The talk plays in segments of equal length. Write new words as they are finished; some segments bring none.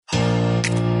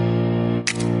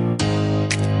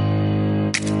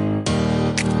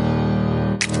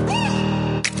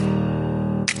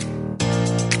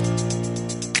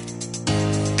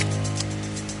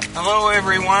Hello,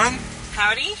 everyone.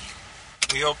 Howdy.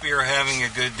 We hope you're having a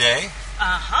good day.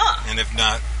 Uh-huh. And if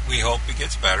not, we hope it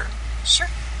gets better. Sure.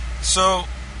 So,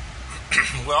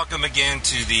 welcome again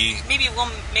to the... Maybe we'll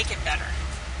make it better.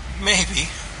 Maybe.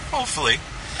 Hopefully.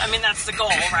 I mean, that's the goal,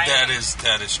 right? That is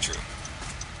true.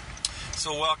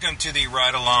 So, welcome to the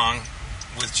Ride Along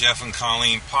with Jeff and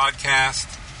Colleen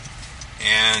podcast.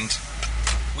 And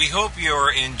we hope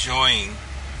you're enjoying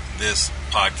this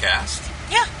podcast.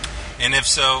 Yeah. And if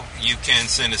so, you can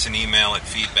send us an email at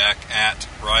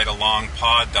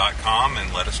feedback@ridealongpod.com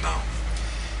and let us know.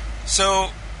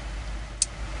 So,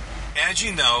 as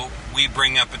you know, we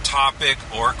bring up a topic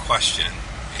or a question,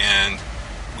 and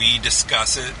we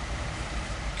discuss it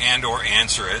and or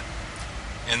answer it,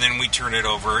 and then we turn it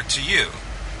over to you.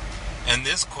 And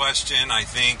this question, I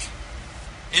think,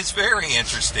 is very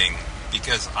interesting,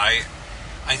 because I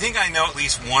think I know at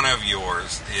least one of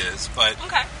yours is, but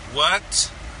okay. What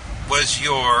was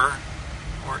your,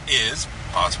 or is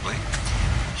possibly,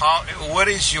 what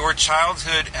is your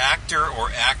childhood actor or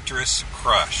actress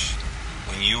crush?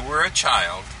 When you were a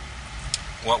child,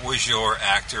 what was your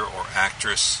actor or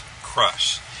actress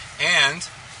crush? And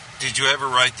did you ever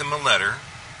write them a letter?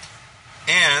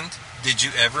 And did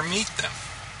you ever meet them?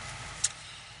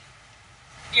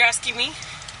 You're asking me?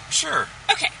 Sure.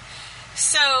 Okay.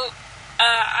 So,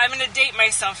 I'm going to date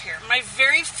myself here. My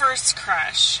very first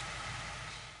crush,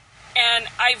 and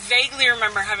I vaguely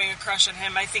remember having a crush on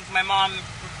him. I think my mom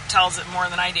tells it more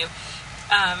than I do.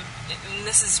 And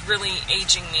this is really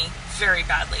aging me very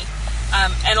badly.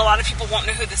 And a lot of people won't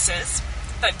know who this is,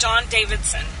 but John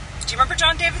Davidson. Do you remember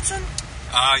John Davidson?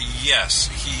 Yes.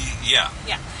 Yeah.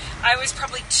 I was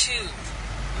probably 2,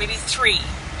 maybe 3,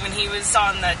 when he was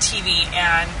on the TV,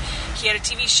 and he had a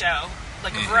TV show,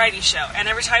 like a variety show, and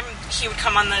every time he would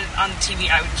come on the TV,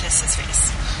 I would kiss his face.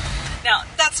 Now,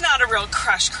 that's not a real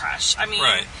crush. I mean,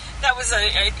 right. That was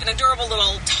an adorable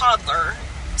little toddler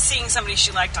seeing somebody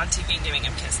she liked on TV and giving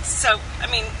him kisses. So, I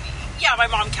mean, yeah, my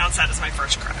mom counts that as my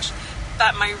first crush.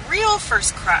 But my real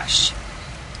first crush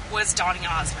was Donny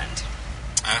Osmond.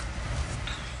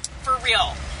 For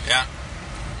real. Yeah.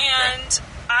 And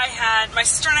my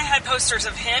sister and I had posters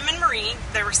of him and Marie.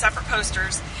 They were separate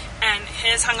posters. And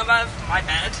his hung above my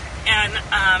bed. And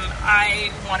I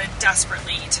wanted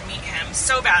desperately to meet him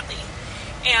so badly.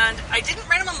 And I didn't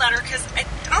write him a letter because I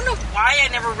don't know why I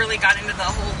never really got into the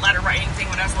whole letter writing thing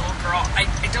when I was a little girl. I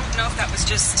don't know if that was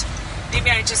just,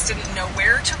 maybe I just didn't know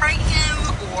where to write him,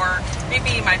 or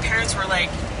maybe my parents were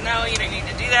like, no, you don't need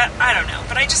to do that. I don't know.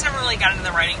 But I just never really got into the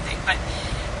writing thing. But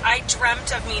I dreamt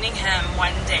of meeting him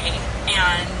one day,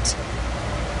 and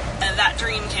that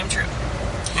dream came true.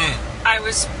 I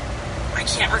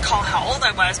can't recall how old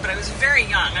I was, but I was very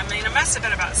young. I mean, I must have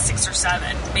been about 6 or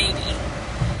 7, maybe.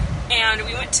 And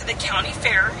we went to the county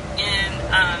fair in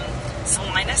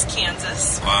Salinas,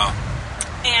 Kansas. Wow.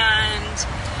 And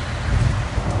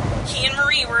he and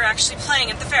Marie were actually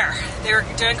playing at the fair. They were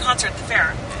doing a concert at the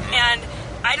fair. And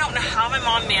I don't know how my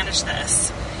mom managed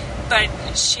this, but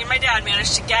she and my dad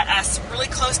managed to get us really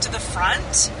close to the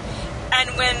front.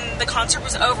 And when the concert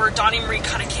was over, Donnie and Marie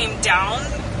kind of came down,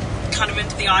 kind of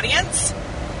into the audience.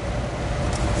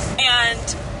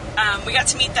 And we got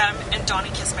to meet them, and Donnie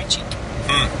kissed my cheek.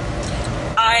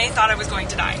 I thought I was going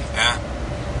to die. Yeah.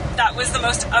 That was the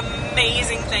most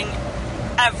amazing thing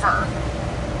ever.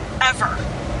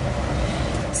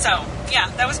 So, yeah,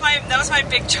 that was my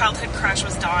big childhood crush,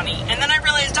 was Donnie. And then I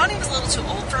realized Donnie was a little too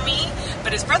old for me,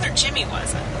 but his brother Jimmy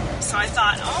wasn't. So I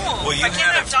thought, well, if I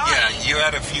can't have Donnie. Yeah, you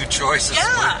had a few choices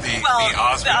with the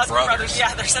Osmond brothers.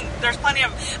 Yeah, there's plenty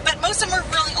of them. But most of them were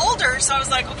really older, so I was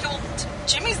like, okay, well,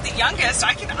 Jimmy's the youngest.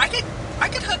 I could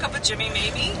hook up with Jimmy,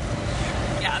 maybe.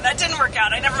 Yeah, that didn't work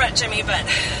out. I never met Jimmy, but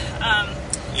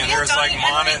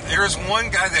there was one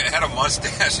guy that had a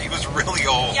mustache. He was really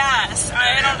old. Yes,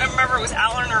 I don't remember if it was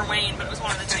Alan or Wayne, but it was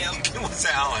one of the two. I think it was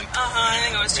Alan. I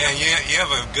think it was Jim. Yeah, you have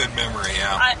a good memory.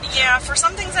 Yeah, for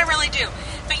some things I really do.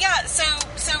 But yeah, so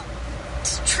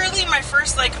truly my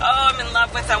first I'm in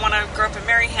love with, I want to grow up and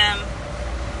marry him.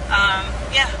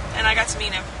 And I got to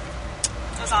meet him.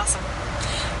 It was awesome.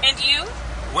 And you?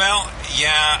 Well,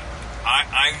 yeah,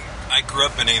 I grew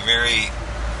up in a very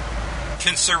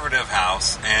conservative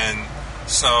house, and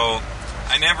so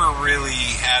I never really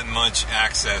had much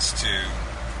access to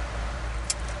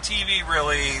TV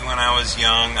really when I was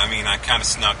young. I mean, I kind of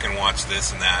snuck and watched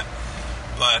this and that.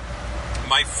 But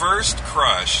my first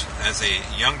crush as a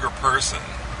younger person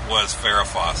was Farrah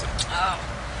Fawcett. Oh,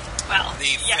 well,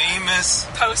 famous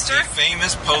poster. The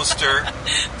famous poster.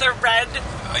 The red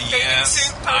bathing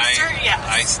suit poster.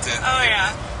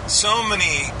 So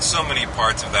many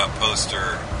parts of that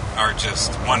poster are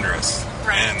just wondrous.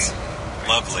 Right. and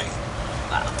lovely.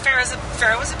 Wow.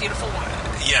 Farrah was a beautiful woman.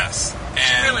 Yes. She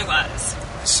And really was.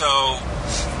 so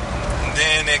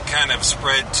then it kind of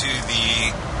spread to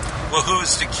the, well,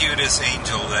 who's the cutest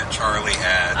angel that Charlie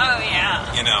had? Oh,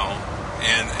 yeah. You know,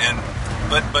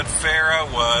 but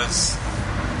Farrah was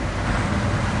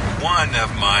one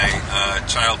of my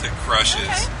childhood crushes.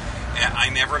 Okay. And I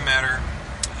never met her.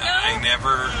 No? I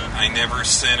never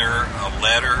sent her a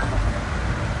letter.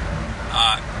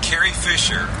 Carrie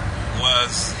Fisher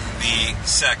was the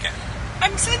second.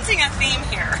 I'm sensing a theme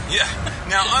here. Yeah.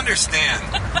 Now understand.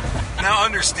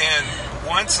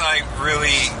 Once I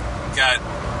really got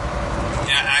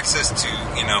access to,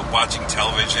 watching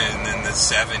television in the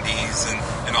 70s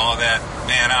and all that,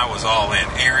 man, I was all in.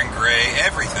 Aaron Gray,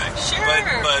 everything. Sure.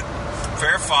 But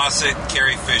Farrah Fawcett,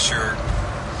 Carrie Fisher,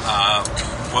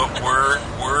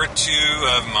 were two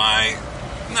of my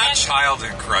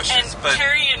childhood crushes. And but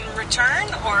Carrie in Return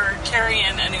or Carrie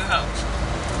in A New Hope?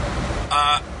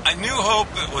 A New Hope,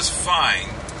 it was fine,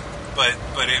 but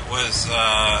it was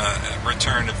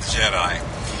Return of the Jedi.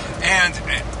 And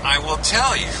I will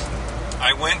tell you,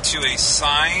 I went to a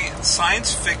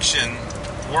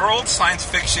World Science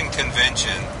Fiction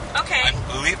Convention. Okay. I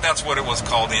believe that's what it was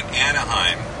called, in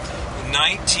Anaheim,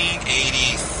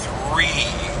 1983.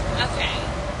 Okay.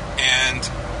 And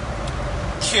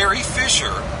Carrie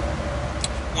Fisher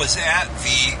was at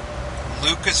the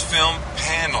Lucasfilm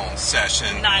panel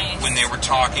session. Nice. When they were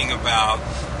talking about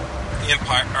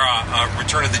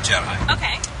Return of the Jedi.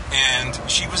 Okay. And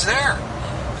she was there.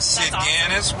 Sid awesome.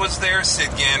 Ganis was there. Sid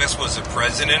Ganis was the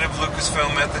president of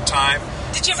Lucasfilm at the time.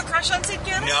 Did you have a crush on Sid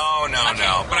Ganis? No.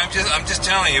 But I'm just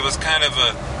telling you, it was kind of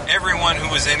everyone who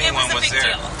was anyone it was a big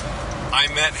there. Deal. I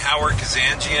met Howard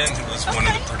Kazanjian, who was one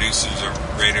of the producers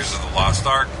of Raiders of the Lost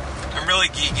Ark. I'm really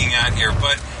geeking out here,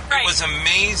 but Right. it was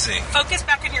amazing. Focus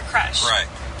back on your crush. Right.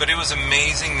 But it was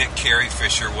amazing that Carrie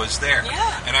Fisher was there.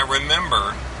 Yeah. And I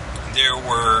remember there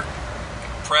were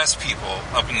press people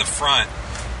up in the front,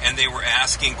 and they were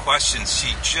asking questions.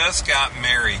 She just got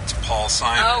married to Paul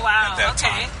Simon Oh, wow. at that Okay.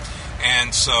 time.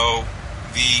 And so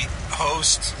the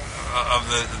host of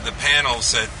the panel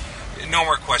said, no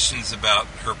more questions about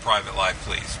her private life,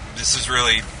 please. This is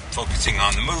really focusing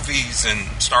on the movies and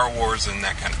Star Wars and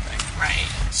that kind of thing. Right.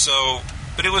 So,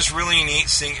 but it was really neat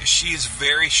seeing. She's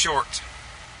very short.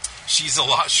 She's a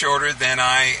lot shorter than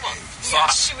I Yeah,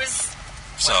 thought. she was,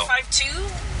 So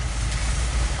 5'2"?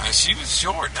 She was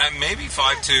short, maybe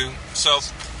 5'2". So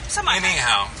Something like that.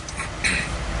 anyhow,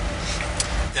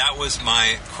 that was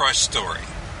my crush story.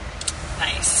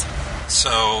 Nice.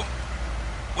 So,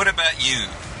 what about you,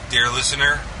 dear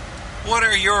listener? What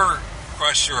are your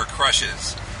crush or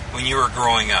crushes when you were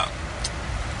growing up?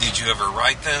 Did you ever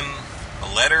write them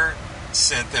a letter,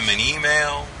 sent them an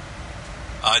email?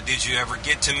 Did you ever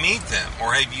get to meet them,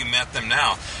 or have you met them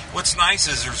now? What's nice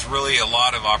is there's really a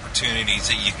lot of opportunities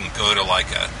that you can go to, like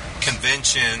a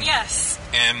convention, Yes.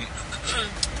 and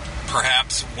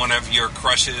perhaps one of your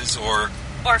crushes or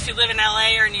Or if you live in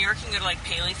LA or New York, you can go to like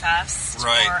Paley Fest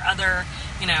Right. or other,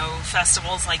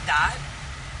 festivals like that.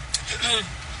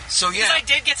 so. Yeah, Because I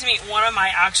did get to meet one of my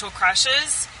actual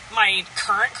crushes, my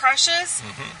current crushes,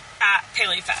 at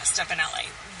Paley Fest up in LA.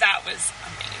 That was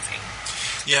amazing.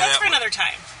 yeah. That's for another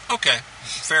time. Okay,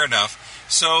 fair enough.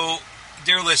 So,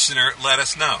 dear listener, let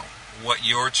us know what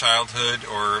your childhood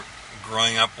or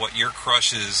growing up, what your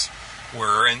crushes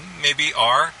were and maybe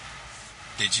are.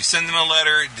 Did you send them a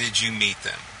letter? Did you meet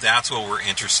them? That's what we're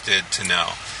interested to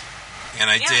know. And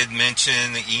I did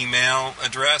mention the email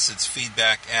address. It's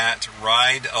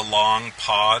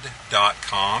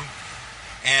feedback@ridealongpod.com.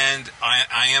 And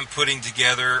I am putting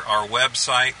together our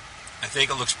website. I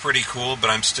think it looks pretty cool, but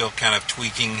I'm still kind of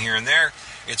tweaking here and there.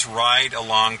 It's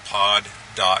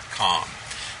ridealongpod.com.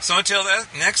 So until that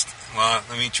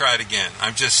let me try it again.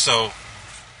 I'm still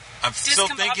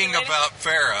thinking Discombobulated? about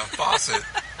Farrah Fawcett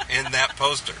in that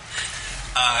poster.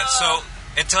 So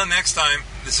until next time,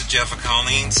 this is Jeff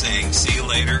Colleen saying see you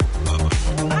later.